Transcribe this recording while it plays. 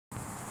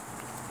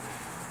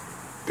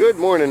Good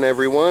morning,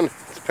 everyone.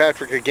 It's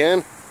Patrick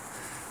again.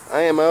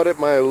 I am out at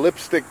my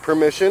lipstick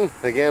permission.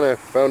 Again, I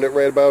found it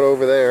right about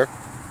over there.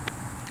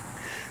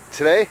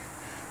 Today,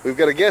 we've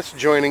got a guest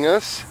joining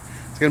us.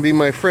 It's going to be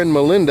my friend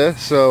Melinda.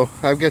 So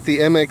I've got the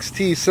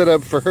MXT set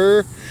up for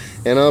her,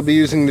 and I'll be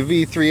using the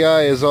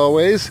V3i as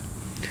always.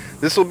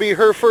 This will be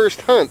her first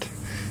hunt.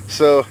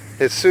 So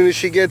as soon as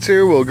she gets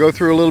here, we'll go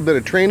through a little bit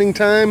of training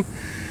time.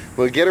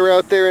 We'll get her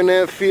out there in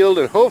that field,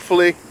 and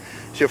hopefully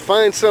she'll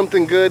find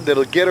something good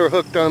that'll get her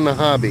hooked on the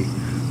hobby.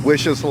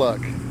 Wish us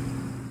luck.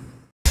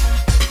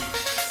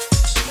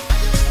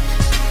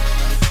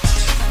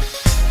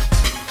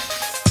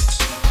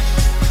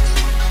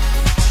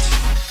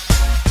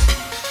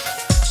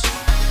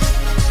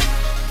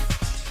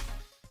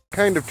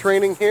 Kind of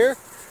training here.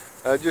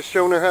 Just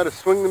showing her how to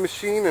swing the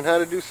machine and how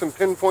to do some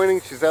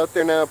pinpointing. She's out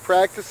there now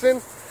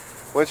practicing.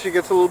 Once she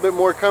gets a little bit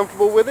more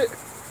comfortable with it,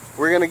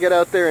 we're going to get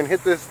out there and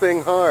hit this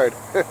thing hard.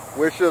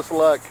 Wish us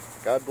luck.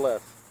 God bless.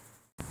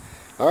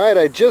 Alright,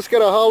 I just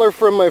got a holler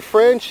from my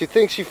friend. She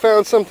thinks she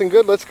found something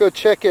good. Let's go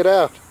check it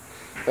out.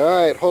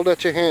 Alright, hold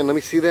out your hand. Let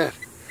me see that.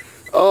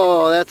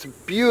 Oh, that's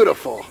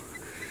beautiful.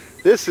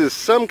 This is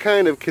some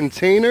kind of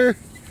container.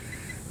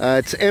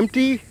 It's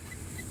empty.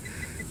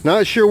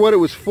 Not sure what it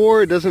was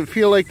for. It doesn't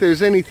feel like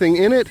there's anything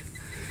in it.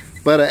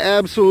 But an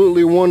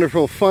absolutely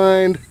wonderful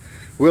find.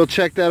 We'll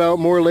check that out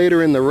more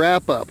later in the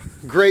wrap-up.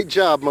 Great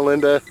job,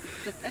 Melinda.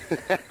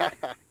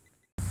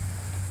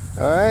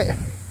 Alright.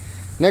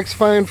 Next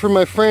find from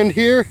my friend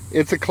here,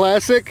 it's a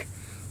classic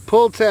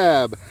pull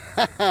tab.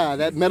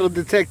 That metal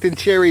detecting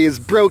cherry is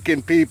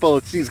broken, people.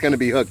 She's going to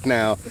be hooked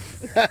now.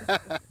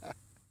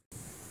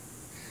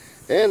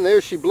 And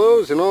there she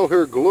blows in all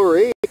her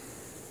glory.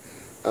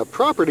 A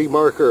property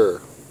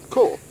marker.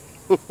 Cool.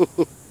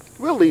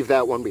 We'll leave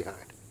that one behind.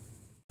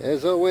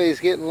 As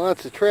always, getting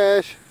lots of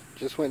trash.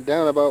 Just went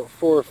down about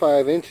 4 or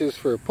 5 inches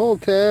for a pull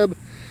tab.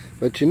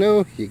 But you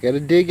know, you got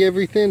to dig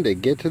everything to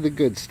get to the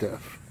good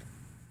stuff.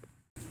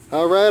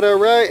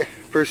 Alright,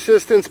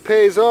 persistence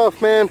pays off,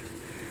 man.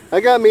 I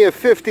got me a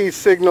 50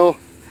 signal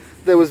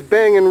that was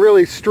banging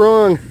really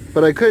strong,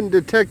 but I couldn't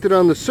detect it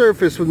on the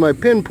surface with my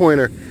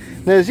pinpointer.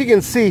 Now, as you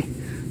can see,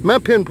 my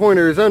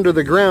pinpointer is under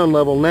the ground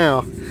level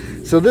now,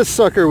 so this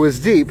sucker was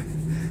deep.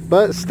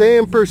 But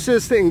staying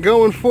persistent and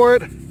going for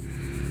it.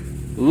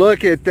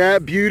 Look at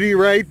that beauty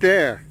right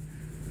there.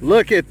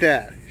 Look at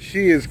that.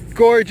 She is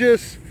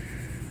gorgeous.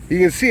 You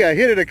can see I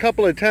hit it a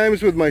couple of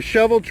times with my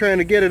shovel trying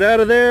to get it out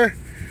of there.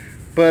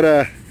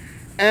 But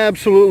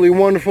absolutely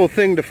wonderful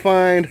thing to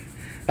find.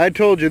 I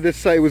told you this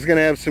site was going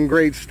to have some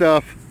great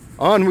stuff.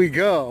 On we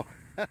go.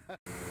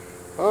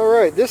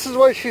 Alright, this is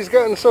what she's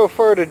gotten so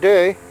far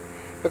today.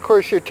 Of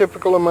course, your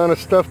typical amount of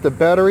stuff. The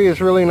battery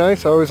is really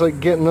nice. I always like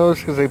getting those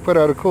because they put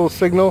out a cool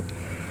signal.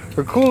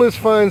 Her coolest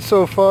find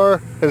so far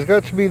has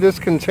got to be this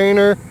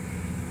container.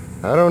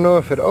 I don't know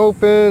if it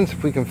opens,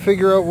 if we can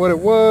figure out what it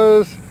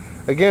was.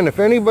 Again, if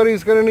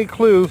anybody's got any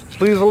clues,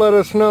 please let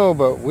us know,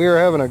 but we are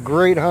having a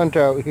great hunt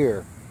out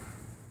here.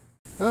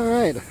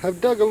 Alright, I've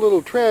dug a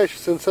little trash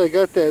since I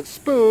got that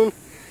spoon.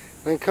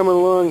 I'm coming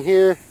along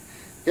here.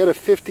 Got a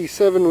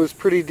 57, was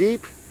pretty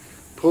deep.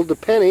 Pulled a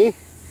penny.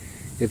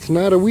 It's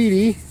not a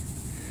weedy,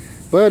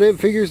 but it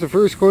figures the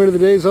first coin of the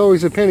day is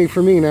always a penny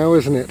for me now,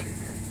 isn't it?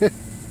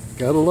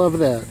 Gotta love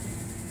that.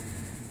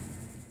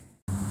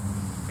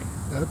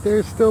 Out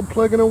there still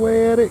plugging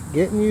away at it,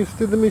 getting used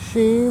to the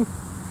machine.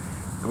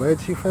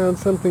 Glad she found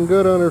something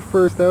good on her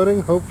first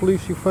outing. Hopefully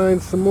she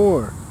finds some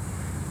more.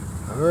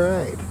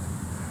 Alright.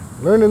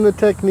 Learning the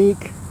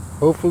technique.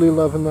 Hopefully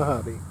loving the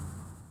hobby.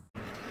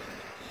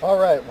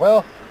 Alright,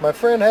 well, my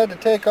friend had to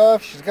take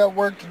off. She's got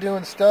work to do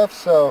and stuff,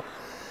 so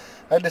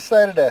I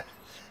decided to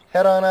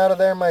head on out of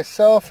there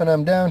myself, and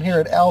I'm down here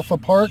at Alpha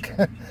Park.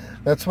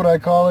 That's what I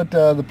call it,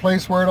 the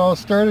place where it all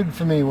started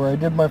for me, where I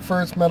did my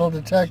first metal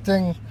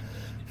detecting,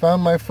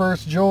 found my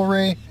first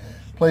jewelry.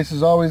 Place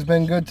has always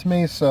been good to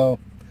me, so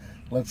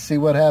let's see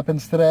what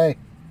happens today.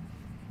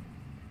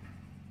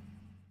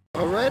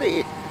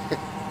 Alrighty,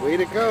 way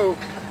to go.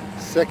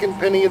 Second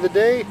penny of the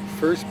day,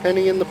 first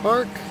penny in the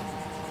park.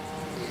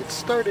 It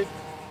started.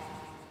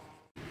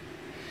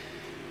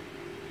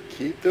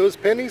 Keep those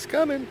pennies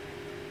coming.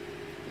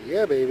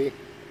 Yeah, baby.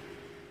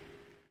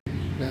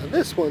 Now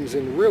this one's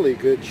in really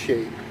good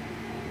shape.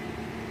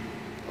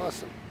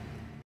 Awesome.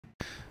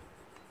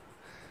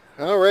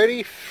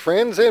 Alrighty,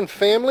 friends and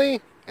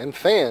family and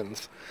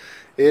fans.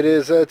 It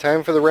is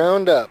time for the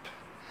roundup.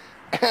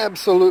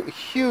 Absolute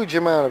huge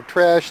amount of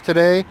trash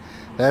today.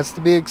 That's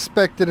to be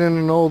expected in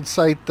an old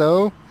site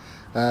though.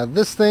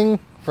 This thing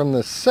from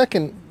the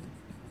second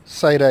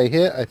site I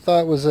hit, I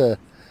thought was a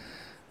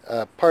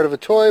part of a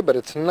toy, but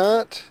it's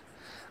not.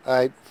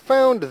 I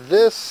found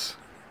this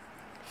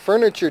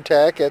furniture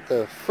tack at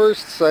the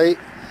first site.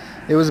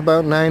 It was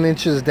about 9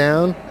 inches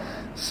down,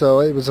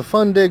 so it was a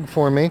fun dig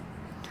for me.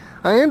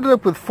 I ended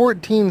up with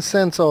 14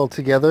 cents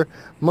altogether.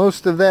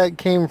 Most of that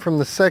came from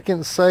the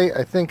second site.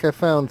 I think I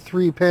found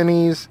 3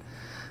 pennies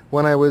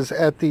when I was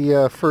at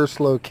the first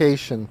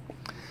location.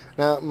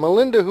 Now,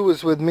 Melinda, who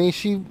was with me,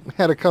 she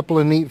had a couple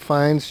of neat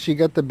finds. She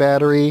got the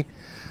battery,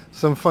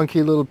 some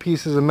funky little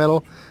pieces of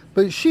metal,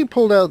 but she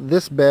pulled out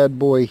this bad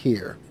boy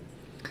here.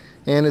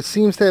 And it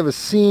seems to have a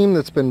seam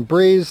that's been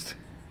brazed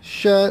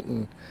shut,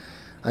 and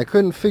I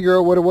couldn't figure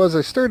out what it was.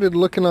 I started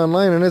looking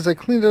online, and as I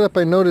cleaned it up,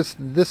 I noticed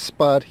this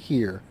spot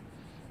here,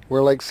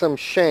 where like some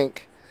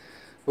shank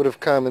would have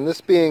come. And this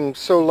being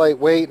so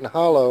lightweight and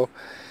hollow,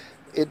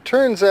 it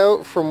turns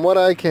out, from what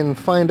I can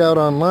find out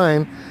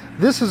online,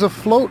 this is a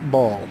float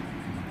ball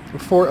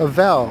for a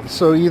valve.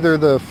 So either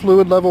the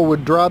fluid level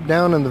would drop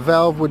down and the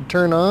valve would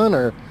turn on,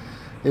 or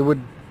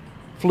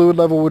fluid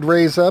level would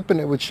raise up and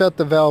it would shut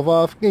the valve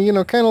off. You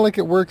know, kind of like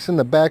it works in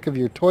the back of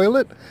your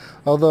toilet.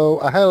 Although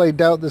I highly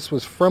doubt this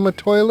was from a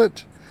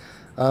toilet,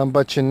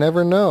 but you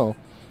never know.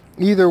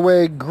 Either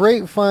way,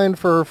 great find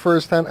for her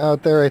first hunt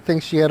out there. I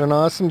think she had an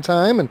awesome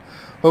time, and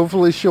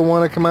hopefully she'll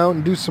want to come out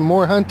and do some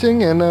more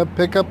hunting and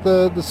pick up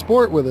the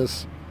sport with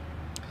us.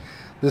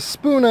 The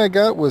spoon I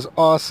got was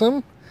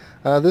awesome.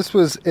 This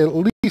was at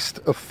least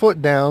a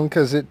foot down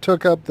because it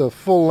took up the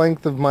full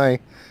length of my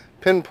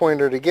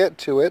pinpointer to get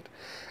to it.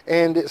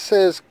 And it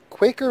says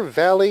Quaker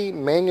Valley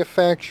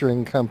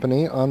Manufacturing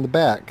Company on the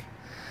back.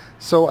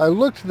 So I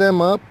looked them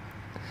up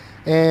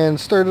and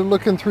started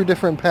looking through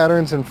different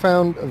patterns and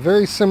found a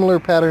very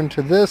similar pattern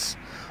to this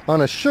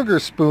on a sugar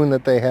spoon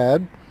that they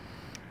had.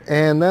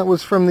 And that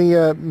was from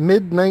the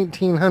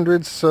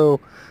mid-1900s, so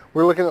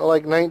we're looking at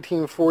like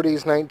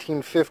 1940s,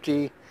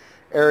 1950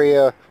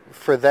 area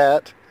for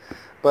that.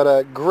 But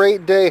a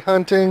great day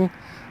hunting.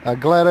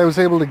 Glad I was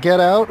able to get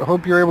out.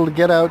 Hope you're able to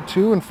get out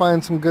too and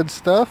find some good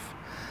stuff.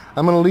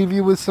 I'm going to leave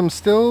you with some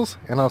stills,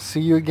 and I'll see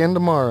you again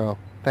tomorrow.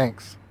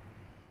 Thanks.